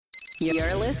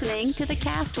You're listening to the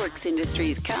Castworks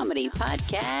Industries Comedy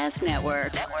Podcast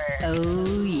Network.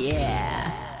 Oh,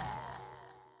 yeah.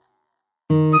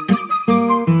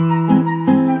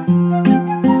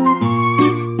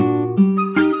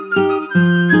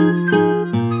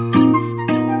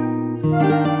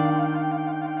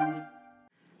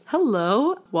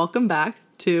 Hello, welcome back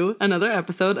to another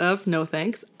episode of No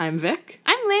Thanks. I'm Vic.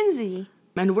 I'm Lindsay.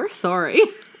 And we're sorry.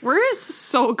 We're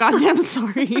so goddamn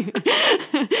sorry.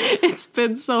 It's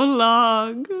been so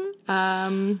long.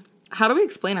 How do we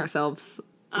explain ourselves?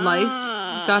 Life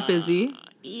got busy.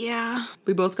 Yeah.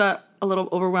 We both got a little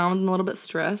overwhelmed and a little bit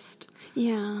stressed.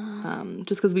 Yeah.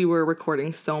 Just because we were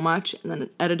recording so much and then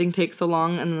editing takes so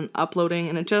long and then uploading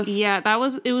and it just... Yeah,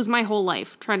 it was my whole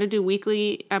life. Trying to do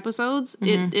weekly episodes,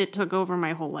 it took over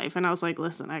my whole life. And I was like,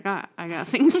 listen, I got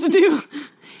things to do.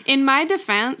 In my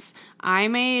defense, I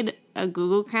made a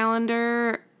Google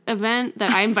Calendar event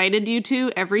that I invited you to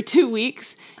every 2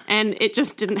 weeks, and it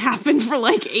just didn't happen for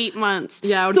like 8 months.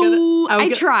 Yeah, I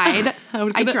tried.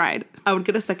 I would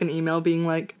get a second email being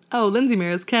like, oh, Lindsay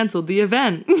Mears canceled the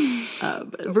event.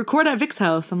 Record at Vic's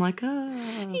house. I'm like,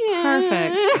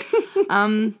 perfect.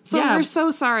 We're so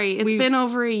sorry. It's been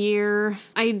over a year.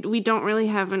 We don't really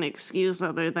have an excuse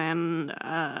other than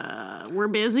we're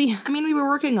busy. I mean, we were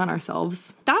working on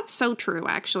ourselves. That's so true,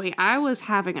 actually. I was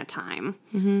having a time.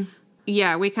 Mm-hmm.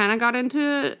 Yeah, we kind of got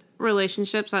into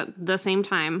relationships at the same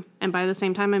time. And by the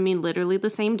same time, I mean literally the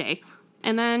same day.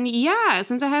 And then,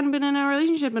 since I hadn't been in a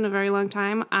relationship in a very long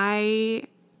time, I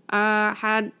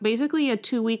had basically a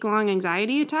 2-week-long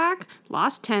anxiety attack,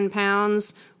 lost 10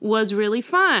 pounds, was really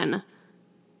fun.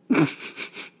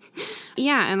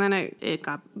 And then it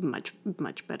got much,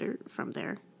 much better from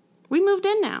there. We moved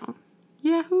in now.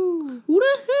 Yahoo!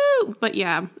 Woohoo! But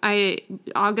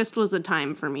August was a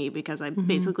time for me because I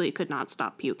basically could not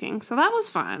stop puking. So that was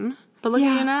fun. But look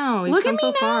at you now. We've come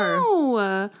so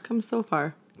far. Come so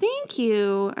far. Thank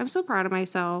you. I'm so proud of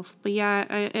myself. But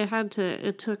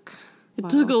it took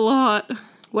a lot.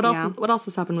 What else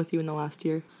has happened with you in the last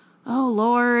year? Oh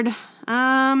Lord.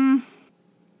 I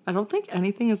don't think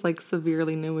anything is like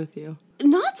severely new with you.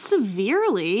 Not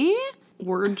severely.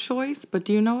 Word choice, but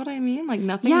do you know what I mean? Like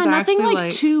nothing. Yeah, nothing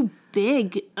like too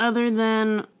big other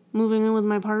than moving in with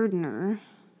my partner.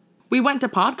 We went to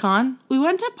PodCon. We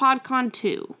went to PodCon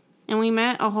 2. And we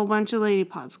met a whole bunch of Lady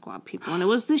Pod Squad people, and it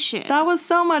was the shit. That was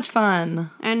so much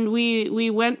fun. And we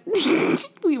went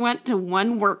we went to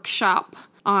one workshop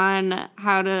on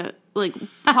how to like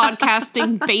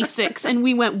podcasting basics, and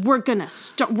we're gonna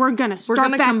start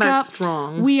come back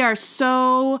strong. We are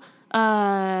so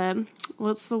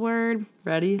what's the word?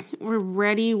 Ready? We're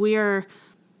ready. We are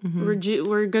we're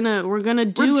gonna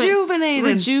do Rejuvenated.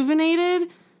 Rejuvenated.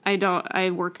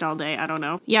 I worked all day. I don't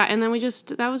know. Yeah, and then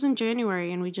that was in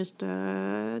January, and we just we've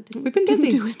been busy. Didn't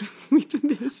do it. We've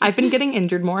been busy. I've been getting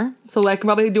injured more, so I can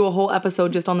probably do a whole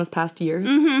episode just on this past year.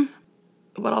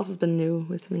 Mm-hmm. What else has been new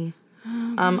with me?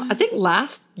 I think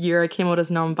last year I came out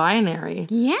as non-binary.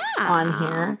 Yeah. On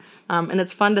here. And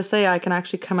it's fun to say I can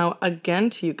actually come out again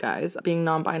to you guys being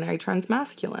non-binary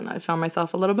transmasculine. I found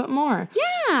myself a little bit more.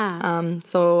 Yeah.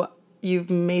 So you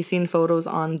may seen photos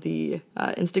on the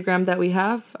Instagram that we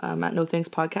have at No Thanks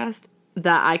Podcast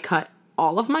that I cut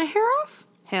all of my hair off.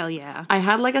 Hell yeah. I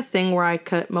had like a thing where I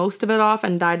cut most of it off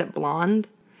and dyed it blonde.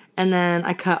 And then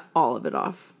I cut all of it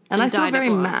off. And I feel very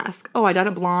mask. Oh, I dyed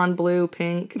it blonde, blue,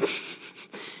 pink.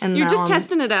 And you're just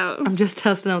testing it out. I'm just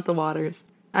testing out the waters.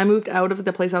 I moved out of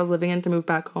the place I was living in to move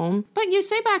back home. But you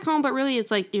say back home, but really it's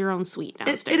like your own suite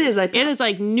downstairs. It is. It is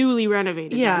like newly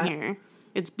renovated down here.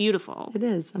 It's beautiful. It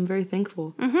is. I'm very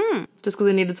thankful. Mm-hmm. Just because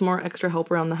I needed some more extra help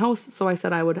around the house, so I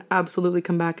said I would absolutely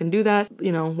come back and do that.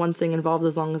 You know, one thing involved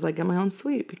as long as I get my own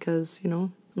suite because,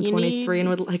 I'm 23 and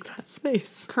would like that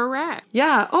space. Correct.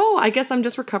 Yeah. Oh, I guess I'm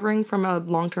just recovering from a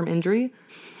long-term injury.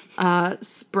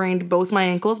 Sprained both my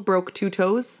ankles, broke 2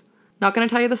 toes. Not going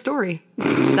to tell you the story.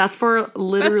 That's for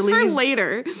literally... That's for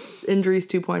later. Injuries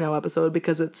 2.0 episode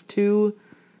because it's too...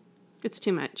 It's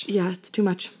too much. Yeah, it's too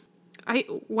much.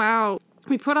 Wow.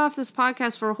 We put off this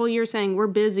podcast for a whole year saying we're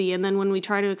busy, and then when we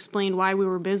try to explain why we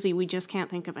were busy, we just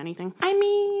can't think of anything. I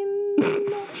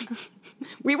mean...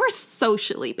 We were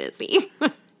socially busy.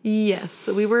 Yes,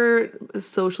 we were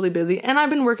socially busy. And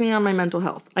I've been working on my mental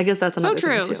health. I guess that's another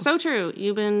thing, too. So true.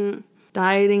 You've been...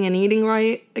 dieting and eating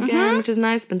right again, which is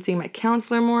nice. Been seeing my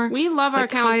counselor more. We love our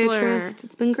counselor.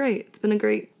 It's been great. It's been a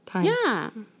great time. Yeah.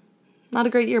 Not a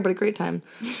great year, but a great time.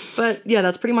 But yeah,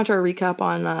 that's pretty much our recap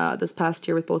on this past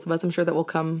year with both of us. I'm sure that we'll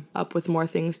come up with more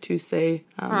things to say.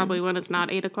 Probably when it's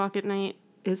not 8 o'clock at night.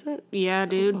 Is it? Yeah,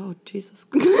 dude. Oh, Jesus.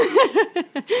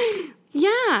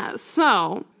 Yeah,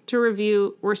 so to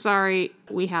review. We're sorry.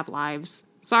 We have lives.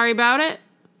 Sorry about it.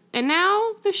 And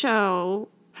now the show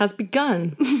has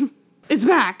begun. It's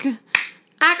back.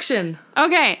 Action.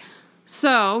 Okay.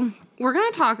 So we're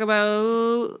going to talk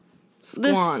about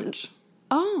Squanch.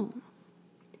 Oh.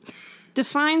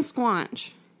 Define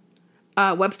squanch.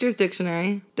 Webster's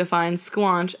Dictionary defines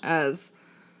squanch as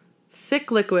thick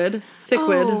liquid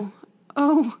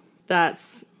Oh.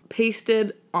 that's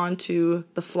pasted onto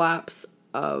the flaps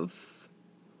of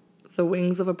the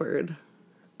wings of a bird.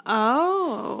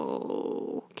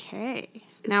 Oh. Okay.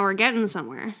 Now we're getting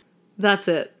somewhere. That's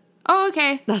it. Oh,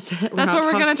 okay. That's it. That's what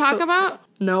we're going to talk about?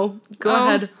 No. Go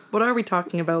ahead. What are we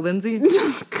talking about, Lindsay?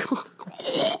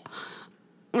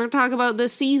 We're talking about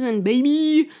this season,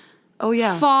 baby. Oh,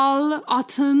 yeah. Fall,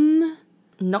 autumn.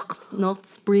 Not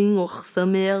spring or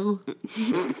summer.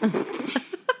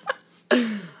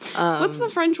 What's the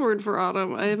French word for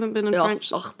autumn? I haven't been in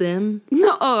French. Autumn.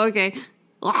 No. Oh, okay.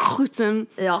 Autumn.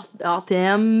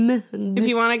 Autumn. If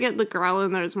you want to get the girl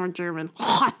in there, it's more German.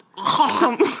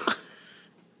 Autumn.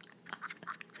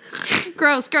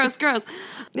 Gross.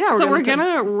 Yeah, we're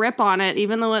gonna rip on it,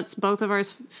 even though it's both of our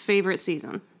favorite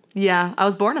season. Yeah, I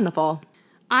was born in the fall.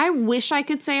 I wish I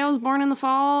could say I was born in the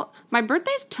fall. My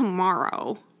birthday's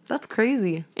tomorrow. That's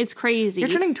crazy. It's crazy.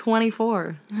 You're turning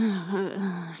 24.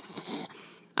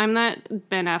 I'm that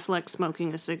Ben Affleck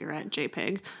smoking a cigarette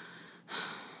JPEG.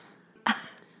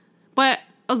 But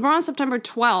I was born on September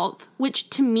 12th, which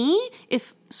to me,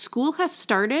 if school has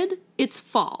started, it's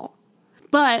fall.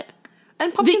 But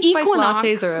and pumpkin spice equinox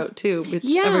lattes are out too, which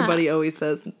everybody always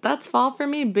says, that's fall for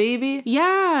me, baby.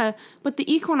 Yeah, but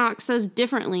the equinox says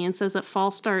differently and says that fall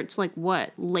starts like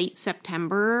what, late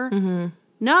September? Mm-hmm.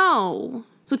 No.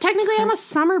 So technically I'm a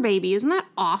summer baby. Isn't that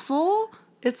awful?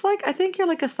 It's like, I think you're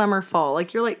like a summer fall.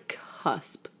 Like you're like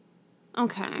cusp.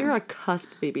 Okay. You're a cusp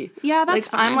baby. Yeah, that's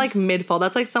like, fine. I'm like mid-fall.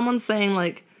 That's like someone saying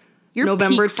like you're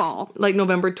November peak fall. Like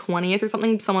November 20th or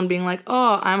something. Someone being like,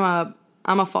 oh,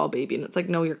 I'm a fall baby. And it's like,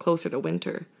 no, you're closer to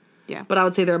winter. Yeah. But I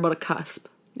would say they're about a cusp.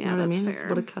 Yeah, you know what that's I mean? fair.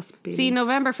 It's about a cusp baby. See,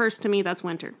 November 1st to me, that's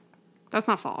winter. That's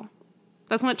not fall.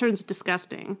 That's when it turns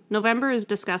disgusting. November is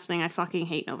disgusting. I fucking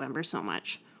hate November so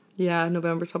much. Yeah,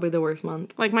 November's probably the worst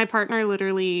month. Like, my partner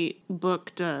literally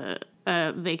booked a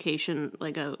vacation,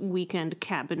 like a weekend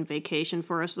cabin vacation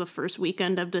for us the first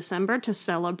weekend of December to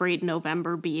celebrate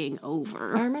November being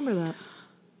over. I remember that.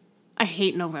 I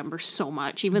hate November so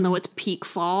much, even though it's peak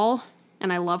fall,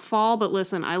 and I love fall, but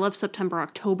listen, I love September,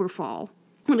 October fall.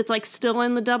 When it's like still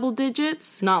in the double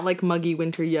digits. Not like muggy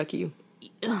winter yucky.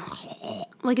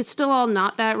 Like it's still all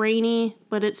not that rainy,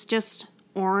 but it's just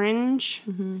orange.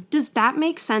 Mm-hmm. Does that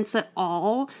make sense at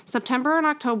all? September and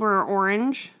October are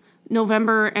orange.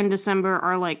 November and December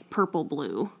are like purple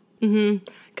blue. Mm-hmm.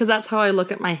 Because that's how I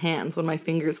look at my hands when my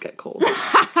fingers get cold.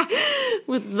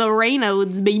 With the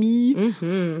Raynaud's, baby.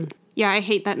 Mm-hmm. Yeah, I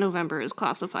hate that November is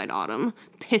classified autumn.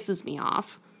 Pisses me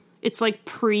off. It's like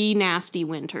pre-nasty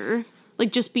winter.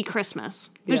 Like, just be Christmas.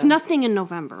 There's nothing in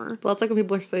November. Well, it's like when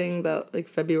people are saying that, like,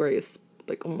 February is,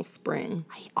 like, almost spring.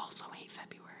 I also hate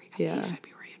February. I hate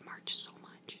February and March so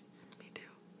much. Me too.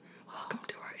 Welcome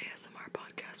to our ASMR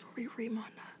podcast where we read on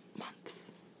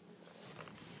months.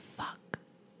 Fuck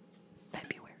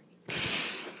February.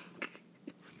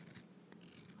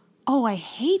 Oh, I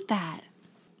hate that.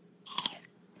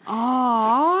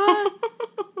 Aww.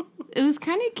 It was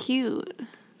kind of cute.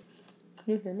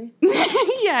 Can you hear me?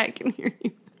 Yeah, I can hear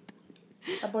you.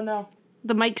 How about now?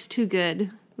 The mic's too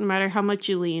good. No matter how much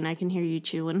you lean, I can hear you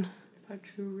chewing. If I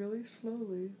chew really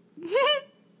slowly.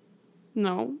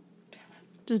 No.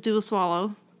 Just do a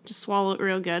swallow. Just swallow it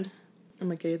real good.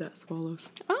 I'm a gay that swallows.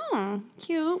 Oh,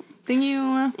 cute. Thank you.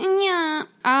 Yeah.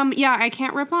 Yeah, I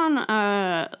can't rip on,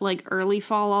 like, early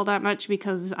fall all that much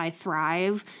because I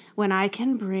thrive when I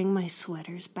can bring my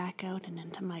sweaters back out and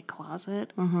into my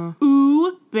closet. Uh-huh.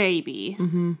 Ooh, baby.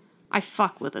 Mm-hmm. I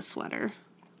fuck with a sweater.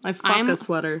 I fuck a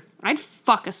sweater. I'd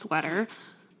fuck a sweater.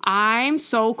 I'm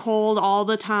so cold all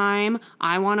the time.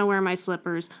 I want to wear my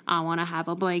slippers. I want to have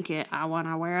a blanket. I want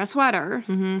to wear a sweater.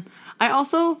 Mm-hmm. I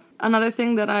also, another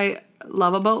thing that I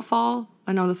love about fall,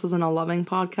 I know this isn't a loving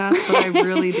podcast, but I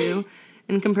really do,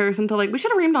 in comparison to, like, we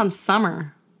should have reamed on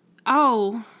summer.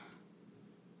 Oh.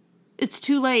 It's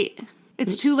too late.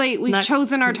 It's too late. We've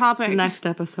chosen our topic. Next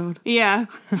episode. Yeah.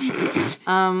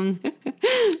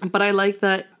 But I like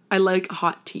that. I like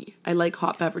hot tea. I like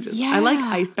hot beverages. Yeah. I like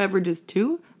iced beverages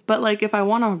too. But, like, if I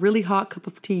want a really hot cup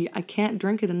of tea, I can't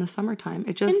drink it in the summertime.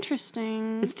 It just...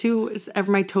 Interesting.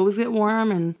 My toes get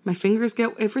warm and my fingers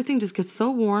everything just gets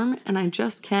so warm and I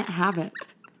just can't have it.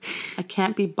 I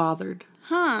can't be bothered.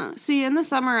 Huh. See, in the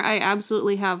summer, I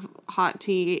absolutely have hot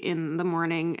tea in the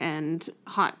morning and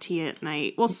hot tea at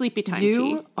night. Well, sleepy time tea.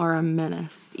 You are a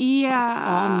menace. Yeah.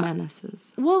 All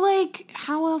menaces. Well, like,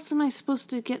 how else am I supposed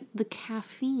to get the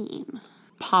caffeine?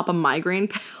 Pop a migraine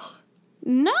pill.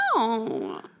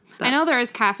 No. I know there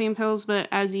is caffeine pills, but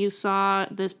as you saw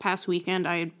this past weekend,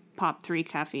 I popped 3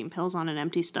 caffeine pills on an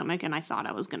empty stomach, and I thought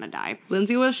I was going to die.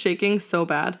 Lindsay was shaking so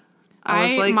bad.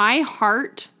 I was like... My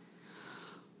heart...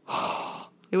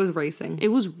 It was racing. It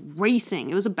was racing.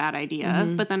 It was a bad idea,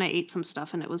 but then I ate some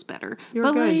stuff and it was better. You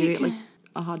were good. You ate like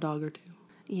a hot dog or 2.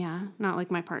 Yeah, not like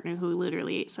my partner who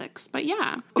literally ate 6, but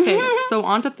yeah. Okay, so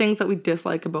on to things that we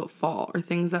dislike about fall, or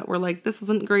things that we're like, this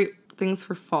isn't great things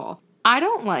for fall. I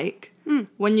don't like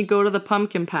when you go to the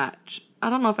pumpkin patch. I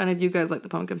don't know if any of you guys like the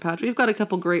pumpkin patch. We've got a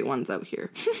couple great ones out here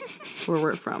where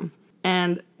we're from.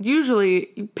 And usually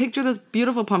you picture this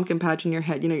beautiful pumpkin patch in your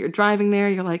head. You know, you're driving there,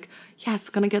 you're like, yes,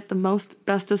 gonna get the most,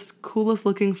 bestest, coolest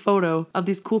looking photo of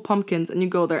these cool pumpkins. And you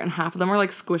go there and half of them are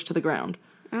like squished to the ground.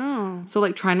 Oh. So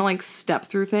like trying to like step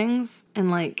through things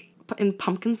and like in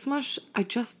pumpkin smush, I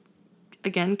just,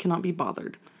 again, cannot be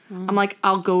bothered. I'm like,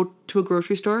 I'll go to a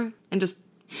grocery store and just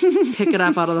pick it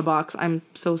up out of the box. I'm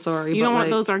so sorry. You don't want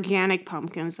those organic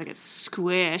pumpkins that get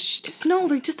squished. No,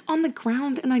 they're just on the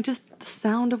ground, and the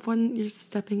sound of when you're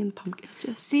stepping in pumpkin.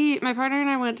 See, my partner and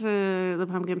I went to the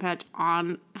pumpkin patch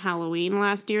on Halloween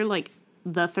last year, like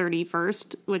the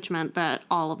 31st, which meant that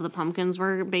all of the pumpkins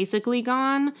were basically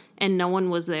gone, and no one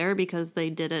was there because they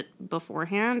did it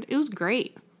beforehand. It was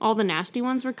great. All the nasty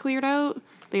ones were cleared out.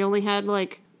 They only had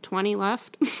like 20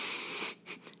 left.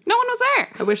 No one was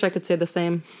there. I wish I could say the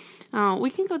same. Oh,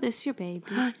 we can go this year, baby.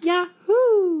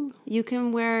 Yahoo! You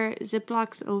can wear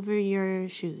Ziplocs over your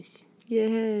shoes.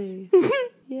 Yay.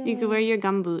 You can wear your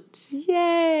gumboots.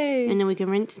 Yay. And then we can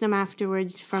rinse them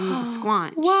afterwards from the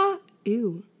squanch. What?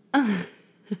 Ew.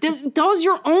 That was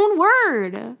your own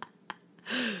word.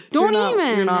 Don't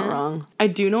even. You're not wrong. I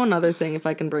do know another thing if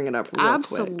I can bring it up real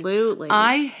Absolutely. quick.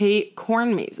 I hate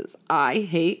corn mazes. I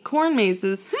hate corn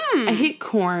mazes. I hate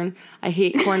corn. I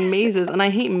hate corn mazes. And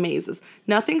I hate mazes.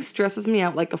 Nothing stresses me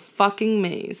out like a fucking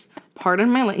maze.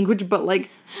 Pardon my language, but like,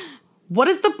 what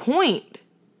is the point?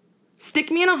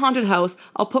 Stick me in a haunted house.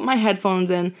 I'll put my headphones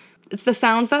in. It's the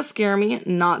sounds that scare me,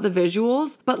 not the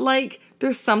visuals. But like,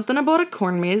 there's something about a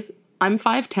corn maze. I'm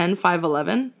 5'10",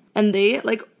 5'11", and they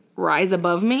like rise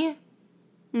above me.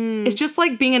 It's just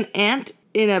like being an ant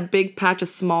in a big patch of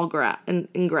small grass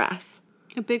in grass.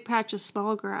 A big patch of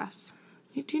small grass.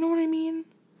 Do you know what I mean?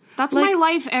 That's like, my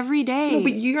life every day. No,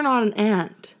 but you're not an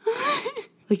ant.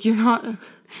 Like you're not.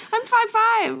 I'm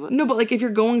 5'5". No, but like if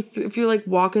you're like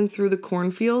walking through the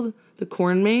cornfield, the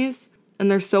corn maze, and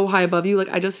they're so high above you, like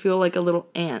I just feel like a little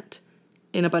ant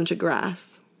in a bunch of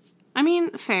grass. I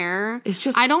mean, fair. It's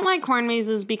just... I don't like corn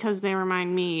mazes because they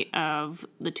remind me of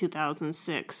the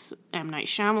 2006 M. Night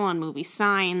Shyamalan movie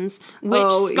Signs,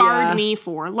 which scarred me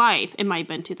for life. It might have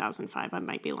been 2005. I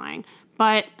might be lying.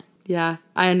 But... Yeah,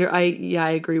 I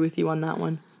agree with you on that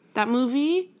one. That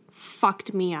movie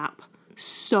fucked me up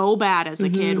so bad as a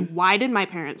kid. Why did my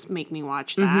parents make me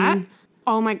watch that?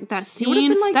 Oh my! That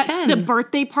scene. Like that's 10. the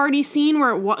birthday party scene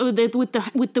where it with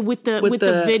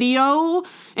the video,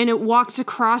 and it walks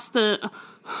across the.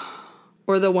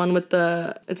 Or the one with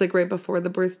it's like right before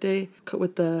the birthday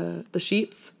with the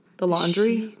sheets, the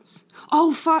laundry.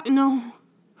 Oh fuck no!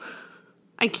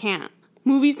 I can't.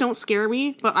 Movies don't scare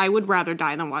me, but I would rather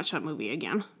die than watch that movie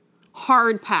again.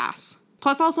 Hard pass.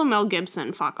 Plus, also Mel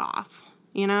Gibson. Fuck off.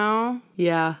 You know?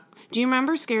 Yeah. Do you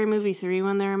remember Scary Movie 3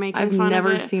 when they were making fun of it? I've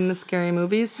never seen the Scary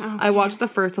Movies. Okay. I watched the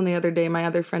first one the other day. My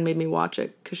other friend made me watch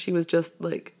it because she was just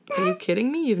like, are you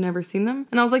kidding me? You've never seen them?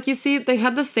 And I was like, you see, they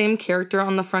had the same character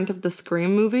on the front of the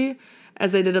Scream movie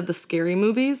as they did of the Scary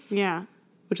Movies. Yeah.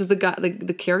 Which is the guy,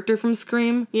 the character from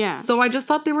Scream. Yeah. So I just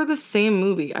thought they were the same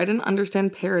movie. I didn't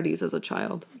understand parodies as a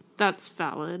child. That's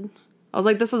valid. I was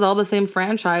like, this is all the same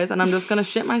franchise, and I'm just going to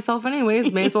shit myself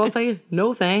anyways. May as well say,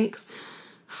 no thanks.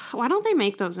 Why don't they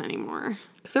make those anymore?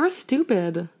 Because they were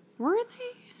stupid. Were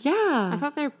they? Yeah. I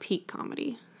thought they were peak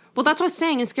comedy. Well, that's what I was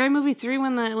saying. In Scary Movie 3,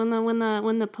 when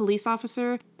the police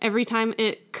officer, every time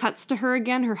it cuts to her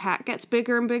again, her hat gets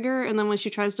bigger and bigger, and then when she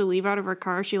tries to leave out of her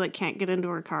car, she like can't get into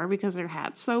her car because her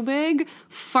hat's so big.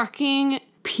 Fucking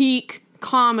peak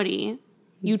comedy.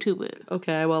 YouTube it.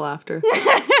 Okay, I will after.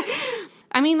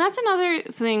 I mean, that's another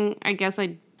thing. I guess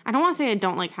I don't want to say I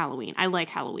don't like Halloween. I like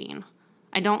Halloween.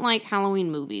 I don't like Halloween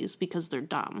movies because they're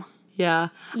dumb. Yeah.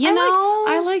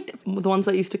 I liked the ones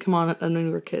that used to come on when we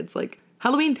were kids, like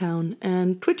Halloween Town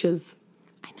and Twitches.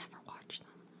 I never watched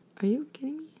them. Are you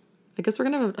kidding me? I guess we're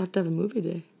going to have a movie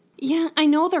day. Yeah, I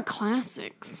know they're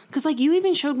classics. Because, like, you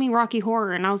even showed me Rocky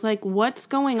Horror, and I was like, what's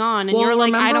going on? And you're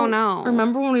like, I don't know.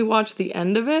 Remember when we watched the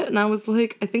end of it? And I was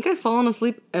like, I think I've fallen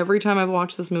asleep every time I've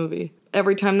watched this movie.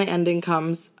 Every time the ending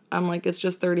comes, I'm like, it's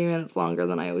just 30 minutes longer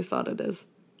than I always thought it is.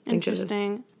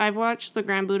 Interesting. I've watched the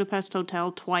Grand Budapest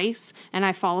Hotel twice, and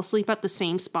I fall asleep at the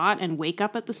same spot and wake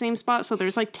up at the same spot. So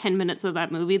there's like 10 minutes of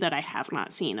that movie that I have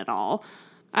not seen at all.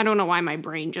 I don't know why my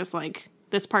brain just like,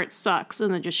 this part sucks,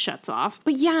 and then just shuts off.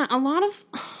 But yeah, a lot of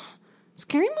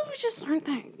scary movies just aren't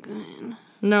that good.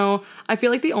 No, I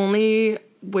feel like the only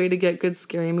way to get good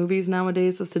scary movies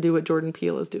nowadays is to do what Jordan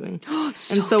Peele is doing.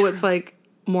 So it's like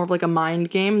more of like a mind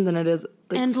game than it is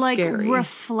like and scary. Like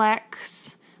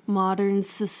reflects modern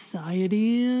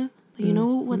society. You know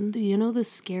what? You know the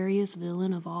scariest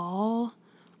villain of all?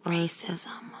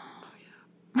 Racism. Oh,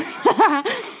 yeah.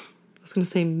 I was gonna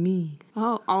say me.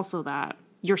 Oh, also that.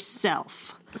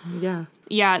 Yourself. Yeah.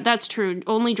 Yeah, that's true.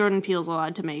 Only Jordan Peele's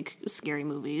allowed to make scary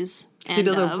movies. He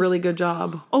does a really good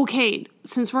job. Okay,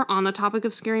 since we're on the topic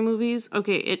of scary movies,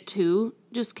 okay, It Too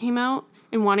just came out.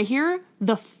 And want to hear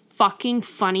the fucking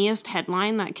funniest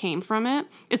headline that came from it?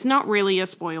 It's not really a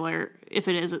spoiler. If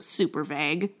it is, it's super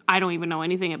vague. I don't even know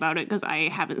anything about it because I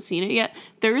haven't seen it yet.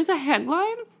 There is a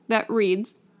headline that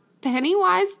reads,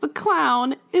 Pennywise the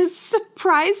Clown is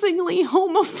surprisingly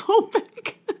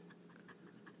homophobic.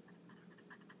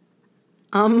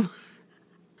 Like,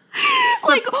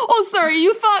 oh, sorry,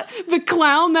 you thought the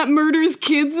clown that murders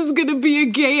kids is gonna be a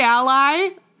gay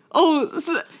ally? Oh,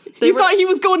 so you thought he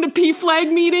was going to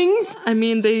PFLAG meetings? I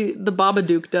mean, the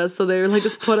Babadook does, so they're like,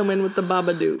 just put him in with the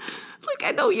Babadook. Like,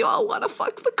 I know you all want to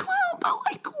fuck the clown, but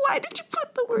like, why did you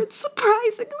put the word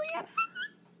surprisingly in it?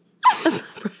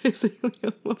 Surprisingly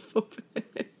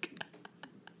homophobic.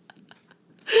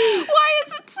 Why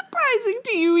is it surprising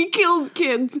to you he kills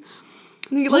kids?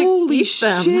 He, like, holy eats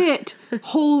them. shit.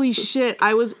 Holy shit.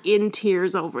 I was in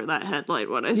tears over that headline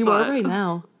when I saw it. You are right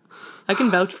now. I can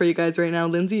vouch for you guys right now.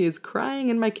 Lindsay is crying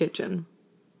in my kitchen.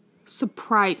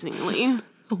 Surprisingly.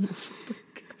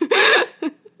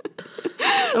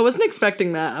 I wasn't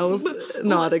expecting that. I was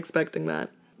not expecting that.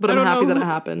 But I'm happy that it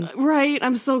happened. Right.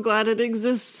 I'm so glad it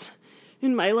exists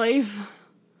in my life.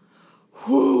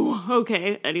 Whew.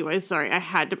 Okay. Anyway, sorry. I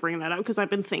had to bring that up because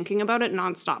I've been thinking about it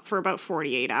nonstop for about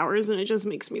 48 hours and it just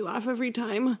makes me laugh every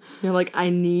time. You're like, I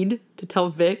need to tell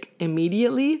Vic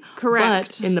immediately.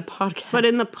 Correct. But in the podcast. But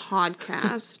in the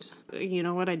podcast, you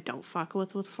know what I don't fuck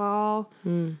with fall?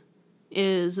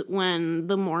 Is when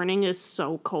the morning is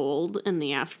so cold and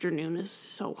the afternoon is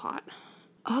so hot.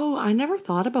 Oh, I never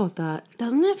thought about that.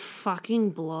 Doesn't it fucking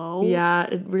blow? Yeah,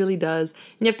 it really does.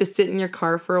 And you have to sit in your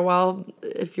car for a while.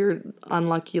 If you're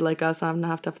unlucky like us, I'm going to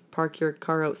have to park your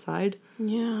car outside.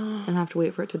 Yeah. And have to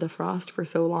wait for it to defrost for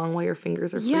so long while your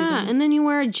fingers are freezing. Yeah, and then you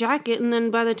wear a jacket, and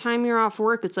then by the time you're off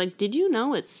work, it's like, did you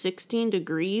know it's 16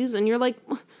 degrees? And you're like,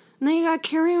 and then you got to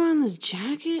carry around this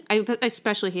jacket? I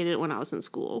especially hated it when I was in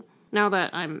school. Now that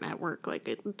I'm at work, like,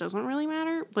 it doesn't really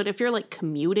matter. But if you're, like,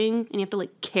 commuting and you have to,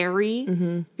 like,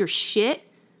 carry your shit.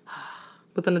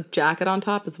 With then a jacket on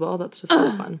top as well, that's just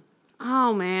so fun.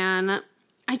 Oh, man.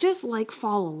 I just like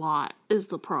fall a lot is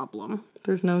the problem.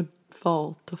 There's no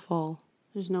fall to fall.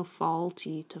 There's no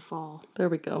faulty to fall. There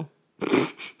we go.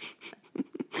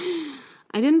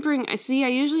 I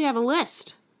usually have a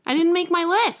list. I didn't make my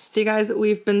list. See, guys,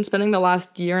 we've been spending the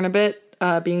last year and a bit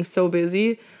being so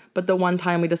busy. But the one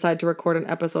time we decide to record an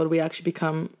episode, we actually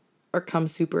come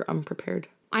super unprepared.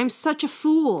 I'm such a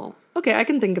fool. Okay, I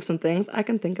can think of some things.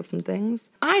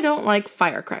 I don't like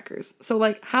firecrackers. So,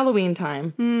 like, Halloween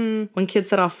time, when kids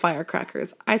set off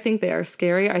firecrackers, I think they are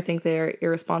scary. I think they are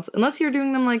irresponsible. Unless you're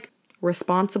doing them, like,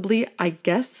 responsibly, I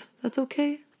guess that's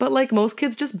okay. But, like, most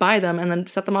kids just buy them and then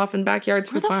set them off in backyards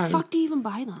for fun. Where the fuck do you even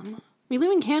buy them? We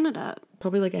live in Canada.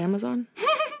 Probably, like, Amazon.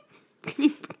 Can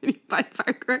you buy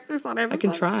firecrackers on Amazon? I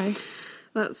can try.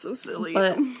 That's so silly.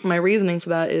 But my reasoning for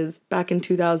that is back in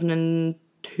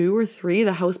 2002 or 3,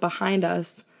 the house behind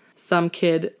us, some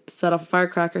kid set off a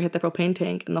firecracker, hit the propane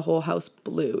tank, and the whole house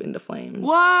blew into flames.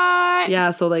 What? Yeah,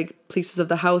 so like pieces of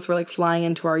the house were like flying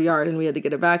into our yard and we had to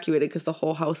get evacuated because the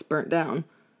whole house burnt down.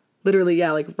 Literally,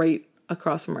 yeah, like right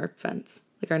across from our fence,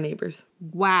 like our neighbors.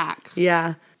 Whack.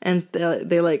 Yeah, and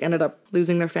they like ended up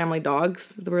losing their family dogs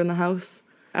that were in the house.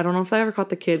 I don't know if I ever caught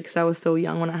the kid because I was so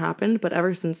young when it happened, but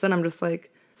ever since then, I'm just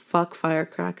like, fuck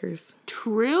firecrackers.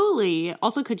 Truly.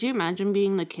 Also, could you imagine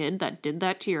being the kid that did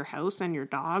that to your house and your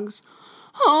dogs?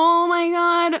 Oh my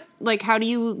God. Like, how do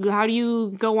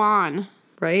you go on?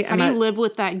 Right? How do you live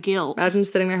with that guilt? Imagine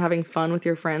sitting there having fun with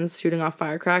your friends, shooting off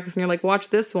firecrackers, and you're like,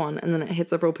 watch this one. And then it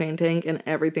hits a propane tank and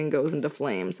everything goes into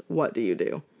flames. What do you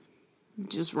do?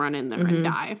 Just run in there and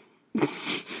die.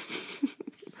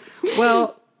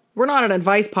 Well, we're not an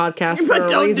advice podcast for But a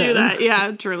don't reason. do that.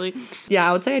 Yeah, truly. Yeah,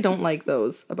 I would say I don't like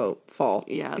those about fall.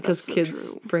 Yeah, because that's so kids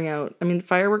true. bring out. I mean,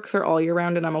 fireworks are all year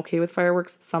round, and I'm okay with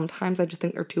fireworks. Sometimes I just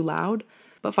think they're too loud.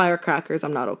 But firecrackers,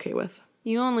 I'm not okay with.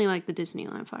 You only like the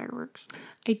Disneyland fireworks,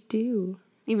 I do.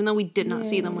 even though we did not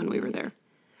see them when we were there.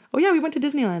 Oh yeah, we went to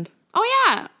Disneyland. Oh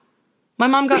yeah. My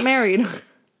mom got married.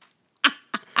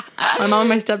 My mom and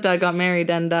my stepdad got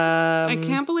married, and I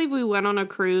can't believe we went on a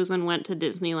cruise and went to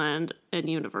Disneyland and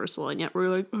Universal, and yet we're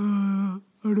like, I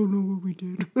don't know what we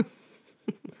did.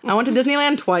 I went to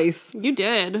Disneyland twice. You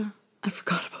did. I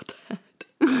forgot about that.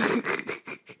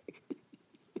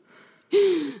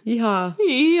 Yeehaw.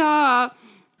 Yeah.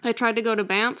 I tried to go to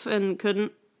Banff and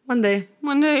couldn't. One day.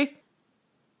 One day.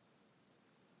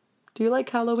 Do you like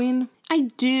Halloween?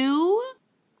 I do.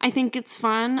 I think it's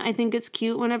fun. I think it's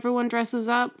cute when everyone dresses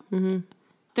up. Mm-hmm.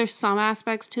 There's some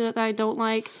aspects to it that I don't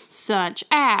like, such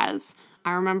as,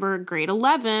 I remember grade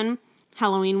 11,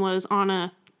 Halloween was on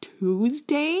a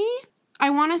Tuesday, I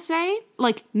want to say,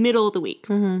 like middle of the week,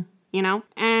 you know?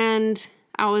 And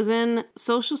I was in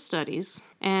social studies,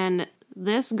 and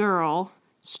this girl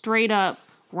straight up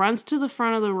runs to the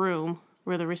front of the room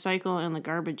where the recycle and the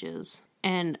garbage is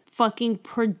and fucking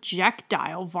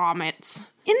projectile vomits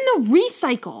in the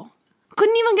recycle.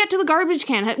 Couldn't even get to the garbage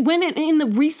can. It went in the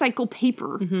recycle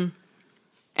paper. Mm-hmm.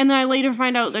 And then I later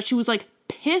find out that she was like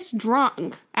piss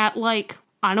drunk at like,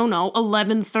 I don't know,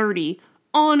 11:30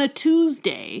 on a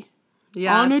Tuesday.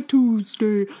 Yeah. On a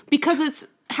Tuesday. Because it's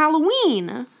Halloween.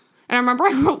 And I remember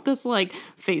I wrote this like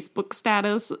Facebook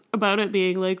status about it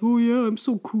being like, oh yeah, I'm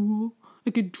so cool. I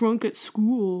get drunk at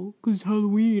school because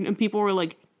Halloween. And people were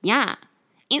like, yeah,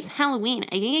 it's Halloween.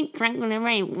 I can get drunk whenever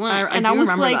I want. I do was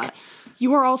remember like, that.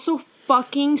 you are all so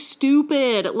fucking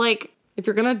stupid. Like, If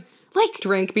you're gonna like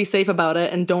drink, be safe about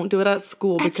it, and don't do it at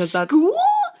school because at that's school?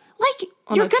 Like,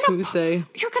 on you're a gonna Tuesday.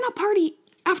 you're gonna party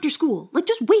after school. Like,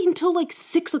 just wait until like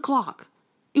 6 o'clock.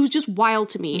 It was just wild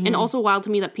to me. And also wild to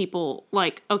me that people,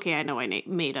 like, okay, I know I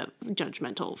made a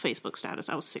judgmental Facebook status.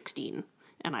 I was 16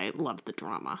 and I loved the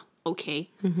drama. Okay.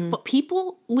 But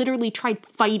people literally tried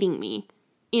fighting me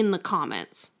in the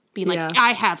comments. Being like, Yeah.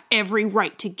 I have every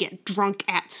right to get drunk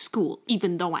at school,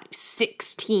 even though I'm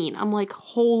 16. I'm like,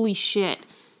 holy shit.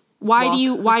 Why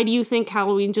do you think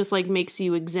Halloween just like makes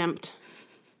you exempt,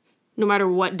 no matter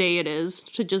what day it is,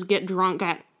 to just get drunk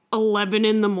at 11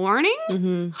 in the morning?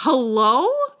 Hello?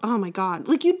 Oh my god.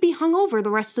 Like, you'd be hungover the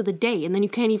rest of the day, and then you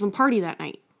can't even party that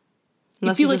night.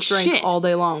 unless feel you like just drink shit. all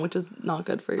day long, which is not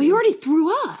good for you. But you already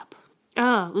threw up.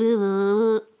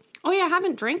 Oh yeah, I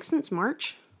haven't drank since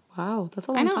March. Wow, that's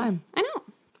a I long know. time. I know.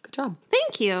 Good job.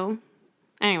 Thank you.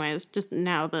 Anyways, just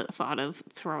now the thought of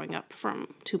throwing up from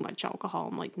too much alcohol,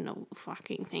 I'm like, no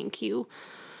fucking thank you.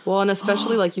 Well, and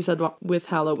especially like you said with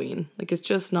Halloween, like it's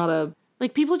just not a.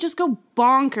 Like, people just go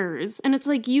bonkers, and it's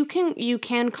like, you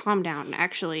can calm down,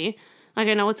 actually. Like,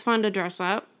 I know it's fun to dress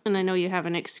up, and I know you have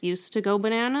an excuse to go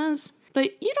bananas,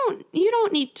 but you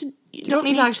don't need to. You don't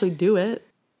need to actually do it.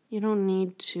 You don't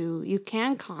need to. You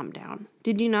can calm down.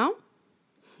 Did you know?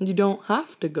 You don't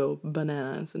have to go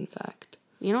bananas. In fact,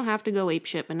 You don't have to go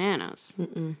apeshit bananas.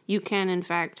 You can, in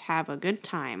fact, have a good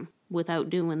time without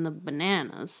doing the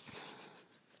bananas.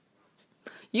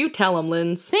 you tell them,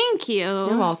 Linz. Thank you.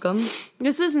 You're welcome.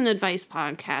 This is an advice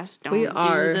podcast. Don't We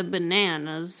are. do the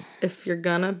bananas. If you're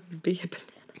gonna be a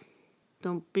banana,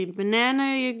 Don't be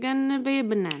banana, you're gonna be a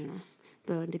banana.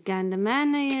 But the kind of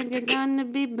manna, you're gonna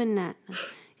be banana.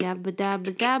 Yabba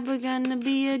dabba dabba, gonna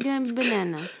be a good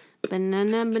banana.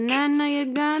 Banana, banana,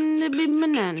 you're gonna be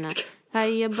banana.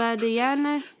 Hiya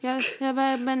badiana, you're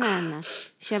a banana.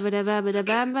 Shabba dabba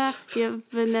dabba, you're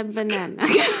a banana.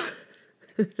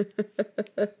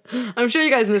 I'm sure you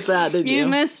guys missed that, didn't you? You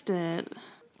missed it.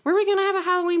 Were we gonna have a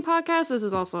Halloween podcast? This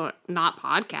is also not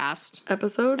podcast.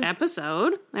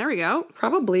 episode. There we go.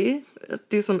 Probably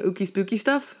do some ooky spooky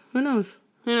stuff. Who knows?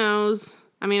 Who knows?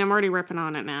 I mean, I'm already ripping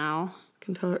on it now.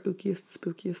 Can tell our ookiest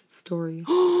spookiest story,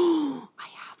 I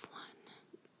have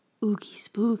one. Ookie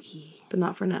spooky. but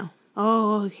not for now.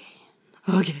 Oh,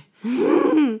 okay.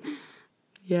 Okay.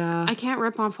 Yeah. I can't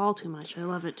rip on fall too much. I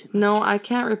love it too much. No, I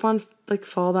can't rip on like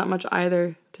fall that much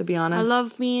either, to be honest. I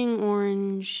love being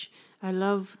orange. I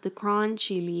love the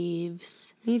crunchy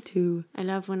leaves. Me too. I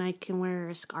love when I can wear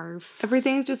a scarf.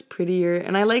 Everything's just prettier,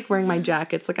 and I like wearing my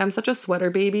jackets. Like, I'm such a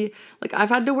sweater baby. Like, I've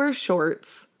had to wear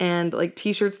shorts and like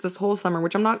t-shirts this whole summer,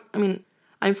 which I'm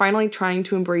finally trying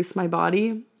to embrace my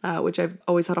body, which I've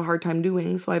always had a hard time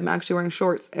doing. So I'm actually wearing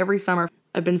shorts every summer.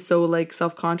 I've been so like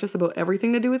self-conscious about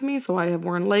everything to do with me, so I have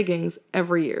worn leggings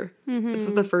every year. This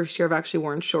is the first year I've actually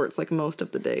worn shorts like most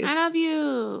of the days. I love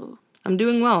you. I'm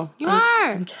doing well. You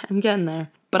are. I'm getting there.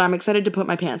 But I'm excited to put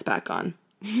my pants back on.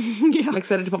 Yeah. I'm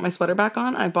excited to put my sweater back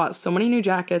on. I bought so many new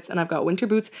jackets, and I've got winter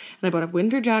boots, and I bought a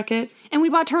winter jacket. And we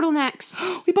bought turtlenecks.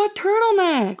 We bought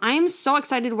turtlenecks. I am so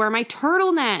excited to wear my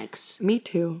turtlenecks. Me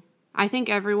too. I think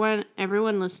everyone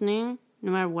listening,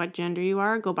 no matter what gender you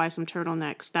are, go buy some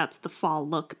turtlenecks. That's the fall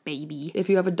look, baby. If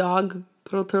you have a dog,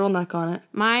 put a turtleneck on it.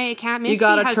 My cat Misty You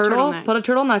got a has turtle? turtlenecks. Put a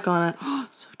turtleneck on it.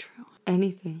 So true.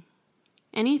 Anything.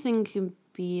 Anything can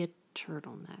be a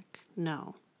turtleneck.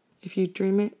 No. If you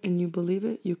dream it and you believe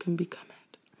it, you can become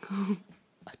it.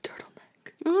 A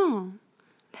turtleneck. Oh.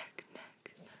 Neck.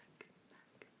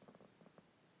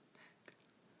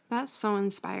 That's so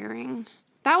inspiring.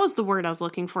 That was the word I was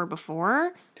looking for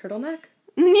before. Turtleneck?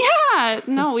 Yeah.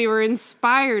 No, we were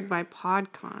inspired by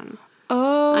PodCon.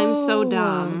 Oh. I'm so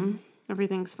dumb.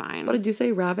 Everything's fine. What did you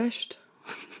say? Ravished?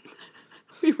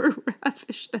 We were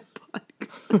ravished at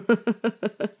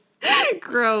PodCon.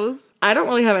 Gross. I don't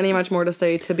really have any much more to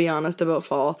say, to be honest, about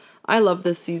fall. I love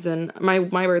this season. My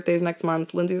birthday's next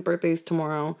month. Lindsay's birthday's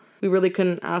tomorrow. We really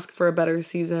couldn't ask for a better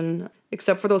season,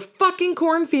 except for those fucking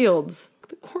cornfields.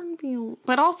 The cornfield.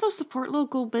 But also support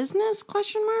local business, ?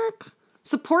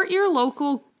 Support your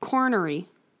local cornery.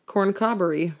 Corn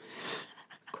cobbery.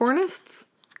 Cornists?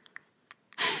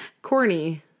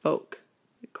 Corny folk.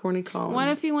 Corny Collins. What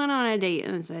if you went on a date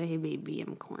and said, hey, baby,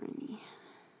 I'm corny?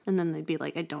 And then they'd be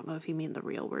like, I don't know if you mean the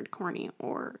real word corny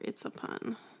or it's a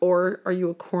pun. Or are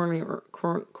you a corny or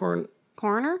corn?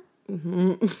 Corner?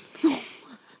 Mm-hmm.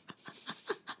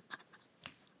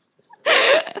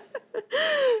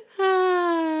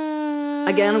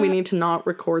 Again, we need to not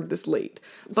record this late.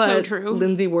 But So true.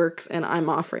 Lindsay works and I'm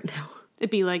off right now. It'd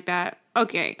be like that.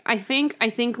 Okay, I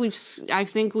think we've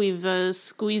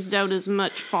squeezed out as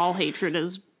much fall hatred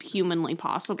as humanly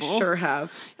possible. Sure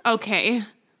have. Okay,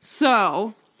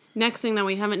 so next thing that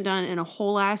we haven't done in a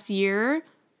whole ass year,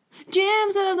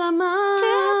 Jams of the Month.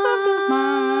 Jams of the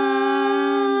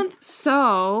month.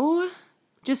 So,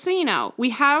 just so you know, we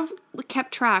have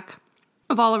kept track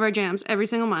of all of our jams every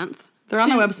single month. They're on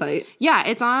the website. Yeah,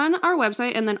 it's on our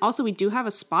website. And then also we do have a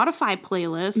Spotify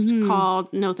playlist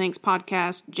called No Thanks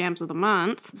Podcast Jams of the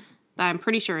Month that I'm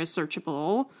pretty sure is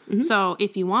searchable. So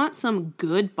if you want some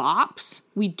good bops,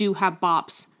 we do have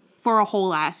bops for a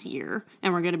whole ass year.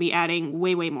 And we're going to be adding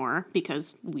way, way more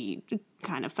because we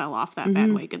kind of fell off that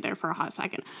bandwagon there for a hot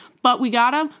second. But we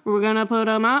got them. We're going to put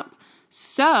them up.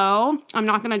 So I'm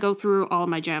not going to go through all of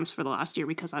my jams for the last year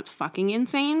because that's fucking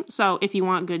insane. So if you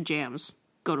want good jams,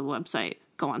 go to the website,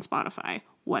 go on Spotify,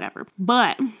 whatever.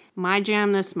 But my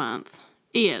jam this month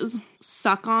is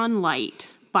Suck on Light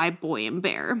by Boy and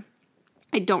Bear.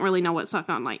 I don't really know what suck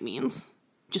on light means.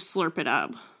 Just slurp it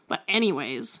up. But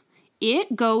anyways,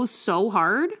 it goes so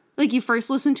hard. Like you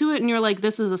first listen to it and you're like,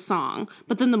 this is a song.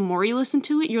 But then the more you listen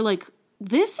to it, you're like,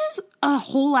 this is a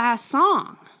whole ass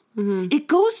song. It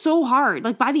goes so hard.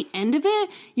 Like by the end of it,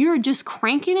 you're just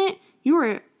cranking it.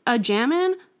 You're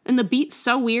jamming. And the beat's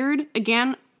so weird.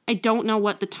 Again, I don't know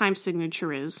what the time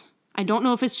signature is. I don't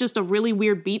know if it's just a really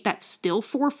weird beat that's still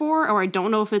 4/4, or I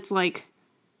don't know if it's like,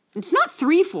 it's not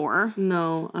 3/4.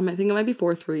 No, I think it might be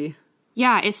 4/3.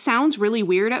 Yeah, it sounds really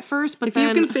weird at first, but If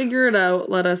then... you can figure it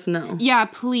out, let us know. Yeah,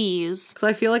 please. Because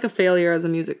I feel like a failure as a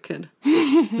music kid.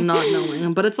 Not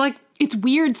knowing. But it's like, It's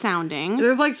weird sounding.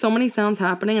 there's like so many sounds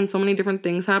happening and so many different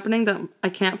things happening that I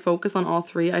can't focus on all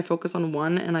three. I focus on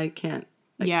one and I can't.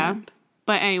 I can't.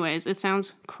 But anyways, it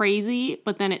sounds crazy,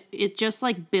 but then it just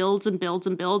like builds and builds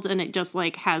and builds, and it just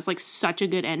like has like such a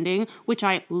good ending, which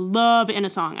I love in a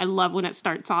song. I love when it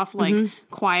starts off like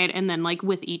quiet and then like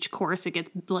with each chorus it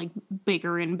gets like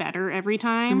bigger and better every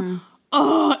time.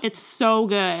 Oh, it's so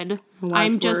good. The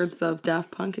wise words of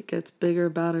Daft Punk, it gets bigger,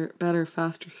 better,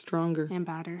 faster, stronger. And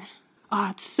better. Oh,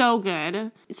 it's so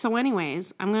good. So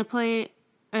anyways, I'm going to play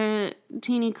a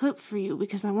teeny clip for you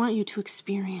because I want you to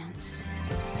experience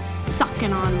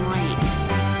sucking on light.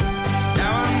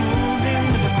 Now I'm moving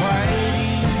with the quiet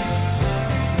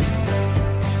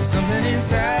ease. Something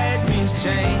inside me is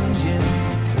changing.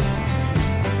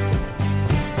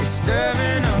 It's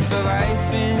stirring up the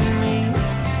life in me.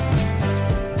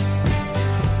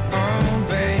 Oh,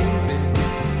 baby.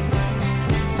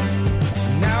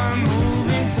 Now I'm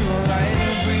moving to a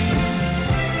lighter breeze.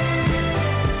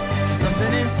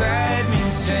 Something inside me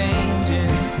is changing.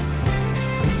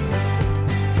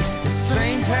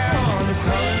 Strange how all the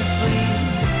colors bleed.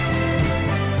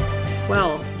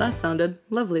 Well, that sounded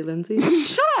lovely, Lindsay.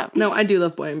 Shut up. No, I do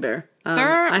love Boy and Bear.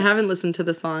 They're- I haven't listened to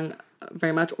the song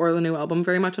very much, or the new album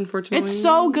very much, unfortunately. It's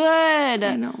so good.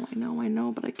 I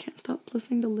know, but I can't stop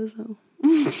listening to Lizzo.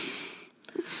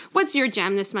 What's your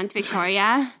jam this month,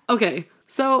 Victoria? Okay,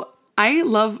 so I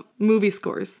love movie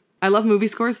scores. I love movie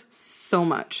scores so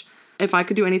much. If I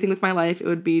could do anything with my life, it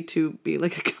would be to be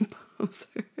like a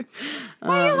composer.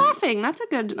 Why are you laughing? That's a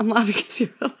good... I'm laughing because you're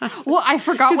laughing. Well, I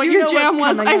forgot what you your know jam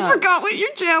what's was. coming I up. forgot what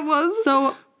your jam was.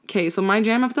 So, okay, so my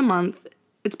jam of the month,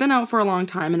 it's been out for a long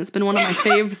time, and it's been one of my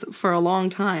faves for a long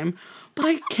time, but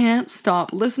I can't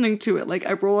stop listening to it. Like,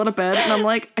 I roll out of bed, and I'm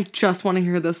like, I just want to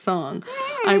hear this song.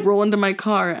 I roll into my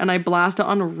car, and I blast it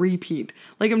on repeat.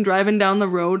 Like, I'm driving down the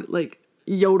road, like,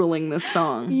 yodeling this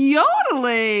song.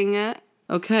 Yodeling.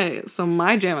 Okay, so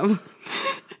my jam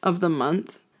of the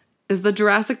month is the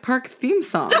Jurassic Park theme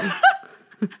song.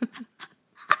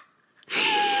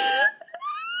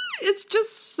 It's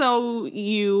just so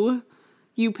you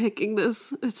picking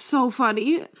this. It's so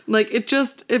funny. Like,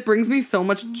 it brings me so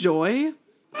much joy.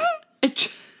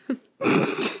 But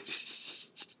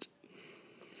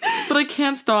I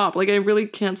can't stop. Like, I really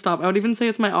can't stop. I would even say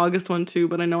it's my August one too,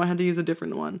 but I know I had to use a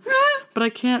different one. But I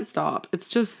can't stop. It's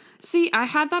just... See, I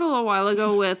had that a little while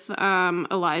ago with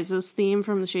Eliza's theme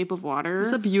from The Shape of Water.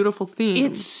 It's a beautiful theme.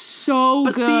 It's so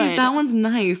but good. see, that one's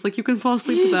nice. Like, you can fall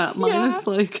asleep with that. Mine is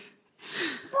like...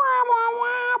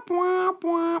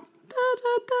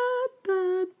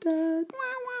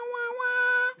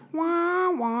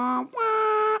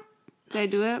 Did I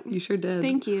do it? You sure did.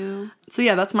 Thank you. So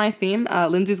yeah, that's my theme.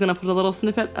 Lindsay's gonna put a little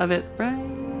snippet of it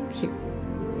right here.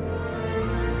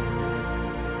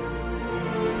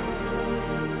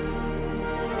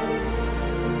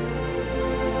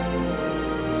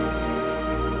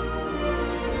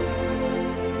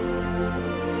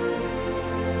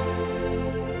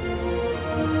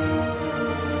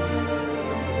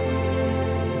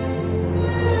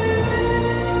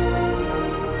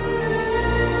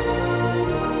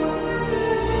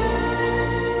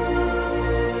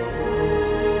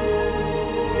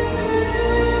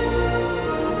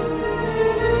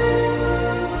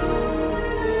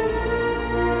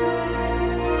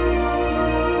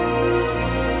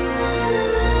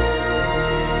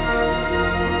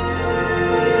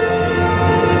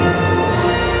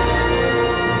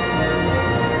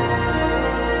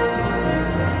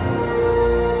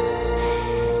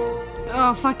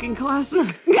 Oh, fucking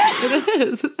classic. It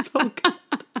is. It's so good.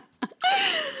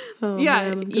 Oh, Yeah,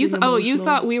 man, I'm you getting you emotional.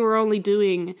 thought we were only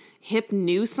doing hip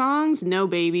new songs? No,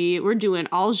 baby. We're doing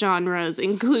all genres,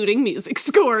 including music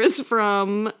scores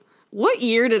from... What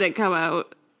year did it come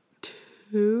out?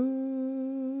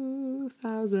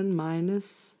 2000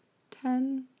 minus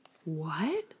 10.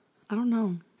 What? I don't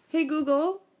know. Hey,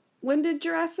 Google, when did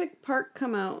Jurassic Park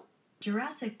come out?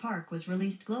 Jurassic Park was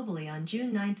released globally on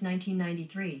June 9th,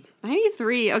 1993.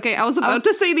 93. Okay, I was about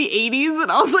to say the 80s,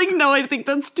 and I was like, no, I think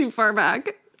that's too far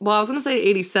back. Well, I was gonna say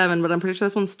 87, but I'm pretty sure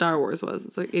that's when Star Wars was.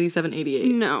 It's like 87, 88.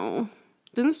 No.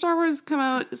 Didn't Star Wars come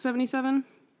out 77?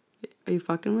 Are you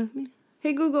fucking with me?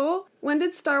 Hey, Google, when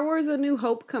did Star Wars A New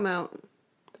Hope come out?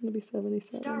 It's gonna be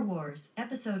 77. Star Wars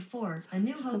Episode 4, A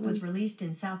New Hope was released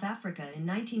in South Africa in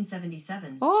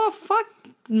 1977. Oh, fuck,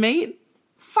 mate.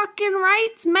 Fucking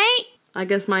rights, mate! I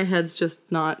guess my head's just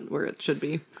not where it should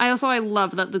be. I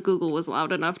love that the Google was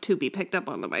loud enough to be picked up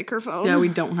on the microphone. Yeah, we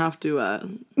don't have to,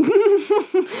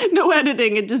 No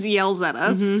editing, it just yells at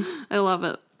us. I love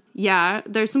it. Yeah,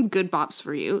 there's some good bops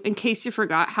for you. In case you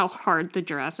forgot how hard the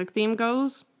Jurassic theme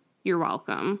goes, you're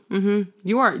welcome.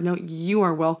 you are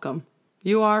welcome.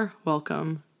 You are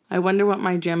welcome. I wonder what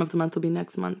my jam of the month will be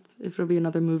next month. If it'll be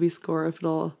another movie score, if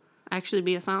it'll... Actually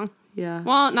be a song. Yeah.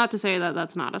 Well, not to say that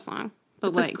that's not a song. But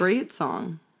it's like, a great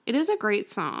song. it is a great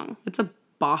song. It's a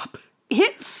bop.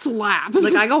 It slaps.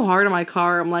 Like, I go hard in my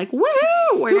car. I'm like, woo!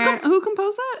 Who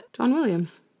composed that? John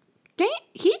Williams. Dang,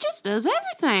 he just does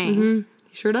everything.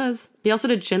 He sure does. He also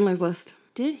did Schindler's List.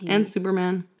 Did he? And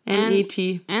Superman. And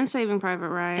E.T. And Saving Private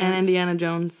Ryan. And Indiana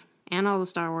Jones. And all the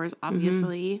Star Wars,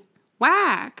 obviously.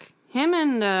 Whack! Him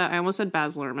and, I almost said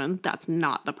Baz Luhrmann. That's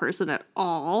not the person at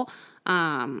all.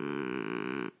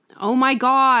 Oh my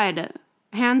god.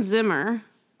 Hans Zimmer.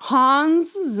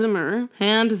 Hans Zimmer.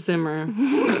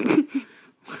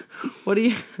 What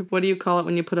do you call it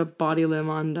when you put a body limb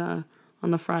on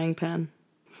the frying pan?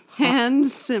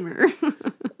 Hans Zimmer.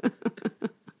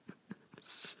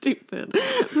 Stupid.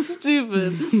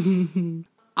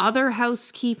 Other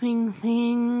housekeeping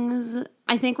things.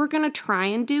 I think we're going to try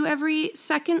and do every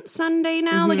second Sunday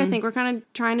now. Like, I think we're kind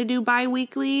of trying to do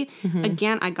bi-weekly.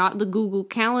 Again, I got the Google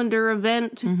Calendar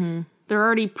event. They're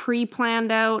already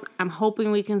pre-planned out. I'm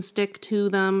hoping we can stick to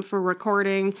them for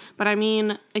recording. But I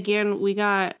mean, again, we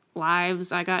got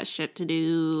lives. I got shit to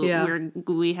do. Yeah.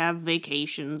 We have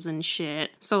vacations and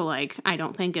shit. So, like, I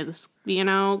don't think it's, you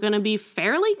know, gonna be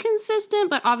fairly consistent,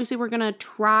 but obviously we're gonna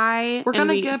try. We're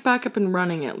gonna get back up and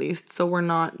running at least, so we're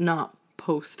not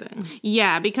posting.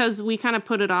 Yeah, because we kind of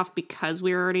put it off because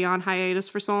we were already on hiatus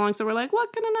for so long. So we're like,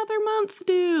 what can another month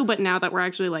do? But now that we're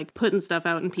actually like putting stuff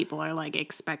out and people are like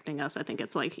expecting us, I think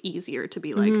it's like easier to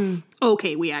be like,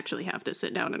 okay, we actually have to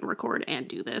sit down and record and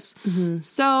do this.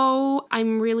 So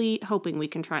I'm really hoping we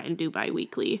can try and do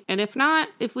bi-weekly. And if not,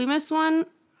 if we miss one,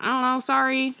 I don't know,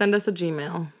 sorry. Send us a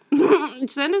Gmail.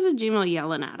 Send us a Gmail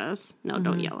yelling at us. No,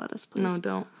 don't yell at us, please. No,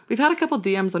 don't. We've had a couple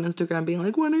DMs on Instagram being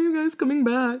like, when are you guys coming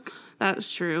back?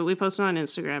 That's true. We posted on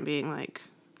Instagram being like,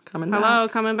 Coming hello,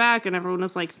 back. coming back. And everyone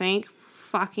was like, thank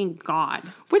fucking God.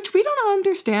 Which we don't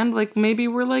understand. Like, maybe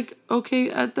we're like, okay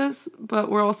at this,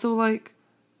 but we're also like,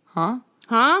 huh?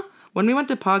 Huh? When we went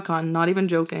to PodCon, not even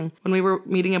joking, when we were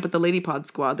meeting up with the Lady Pod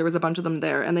squad, there was a bunch of them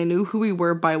there, and they knew who we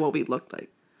were by what we looked like.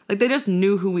 Like, they just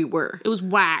knew who we were. It was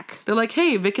whack. They're like,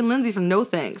 hey, Vic and Lindsay from No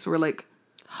Thanks. We're like,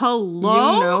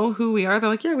 Hello? you know who we are? They're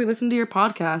like, yeah, we listened to your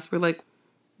podcast. We're like,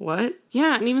 what?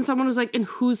 Yeah, and even someone was like, and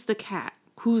who's the cat?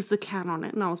 Who's the cat on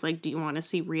it? And I was like, do you want to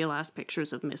see real ass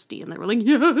pictures of Misty? And they were like,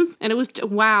 yes. And it was,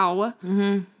 wow.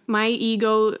 My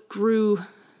ego grew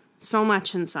so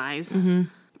much in size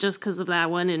just because of that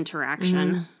one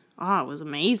interaction. Oh, it was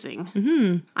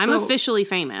amazing. I'm So- officially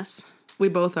famous. We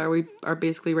both are. We are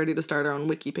basically ready to start our own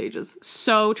wiki pages.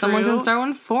 So true. Someone can start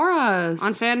one for us.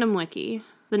 On Fandom Wiki,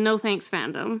 the No Thanks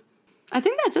fandom. I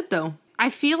think that's it, though.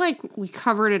 I feel like we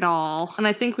covered it all. And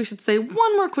I think we should say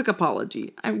one more quick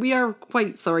apology. We are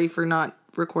quite sorry for not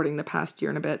recording the past year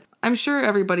and a bit. I'm sure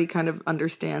everybody kind of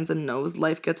understands and knows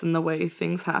life gets in the way,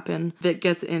 things happen, Vic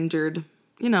gets injured,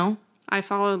 you know. I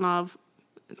fall in love.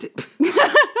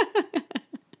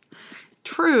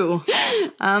 True.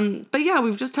 But yeah,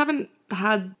 we just haven't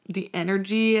had the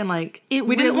energy and like It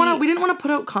we didn't really- want to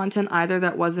put out content either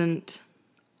that wasn't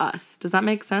us. Does that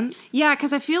make sense? Yeah,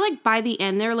 because I feel like by the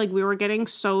end there, like we were getting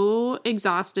so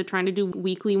exhausted trying to do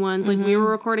weekly ones. Like we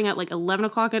were recording at like 11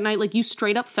 o'clock at night. Like you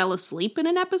straight up fell asleep in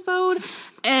an episode.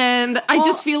 And I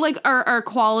just feel like our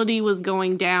quality was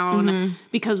going down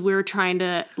because we were trying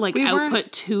to like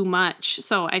output too much.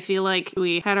 So I feel like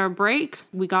we had our break.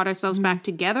 We got ourselves back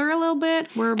together a little bit.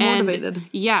 We're and motivated.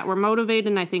 yeah, we're motivated.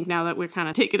 And I think now that we're kind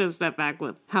of taking a step back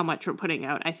with how much we're putting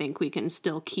out, I think we can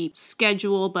still keep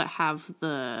schedule, but have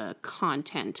the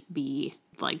content be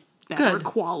like better Good.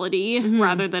 quality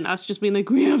rather than us just being like,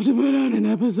 we have to put out an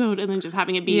episode and then just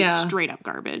having it be Yeah. straight up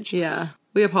garbage. Yeah.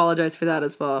 We apologize for that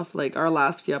as well. Like our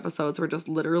last few episodes were just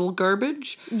literal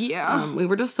garbage. Yeah. We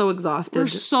were just so exhausted. We're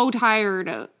so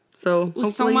tired. So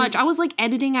So much. I was like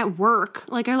editing at work.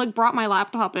 Like I like brought my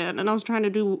laptop in and I was trying to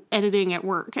do editing at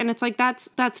work. And it's like, that's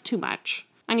too much.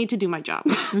 I need to do my job.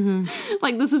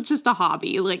 Like this is just a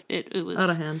hobby. Like it was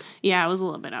Out of hand. Yeah, it was a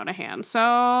little bit out of hand.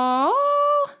 So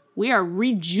we are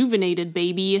rejuvenated,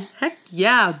 baby. Heck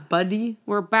yeah, buddy.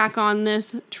 We're back on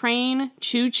this train.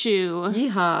 Choo choo.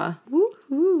 Yeehaw.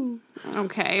 Woohoo.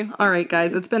 Okay. All right,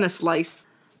 guys, it's been a slice.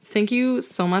 Thank you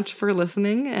so much for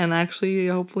listening and actually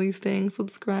hopefully staying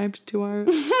subscribed to our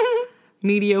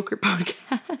mediocre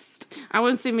podcast. I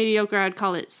wouldn't say mediocre. I'd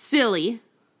call it silly.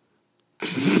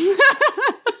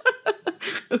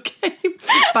 Okay.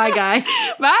 Bye, guys.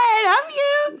 Bye.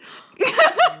 Love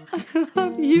you.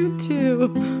 Love you too.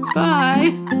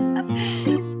 Bye.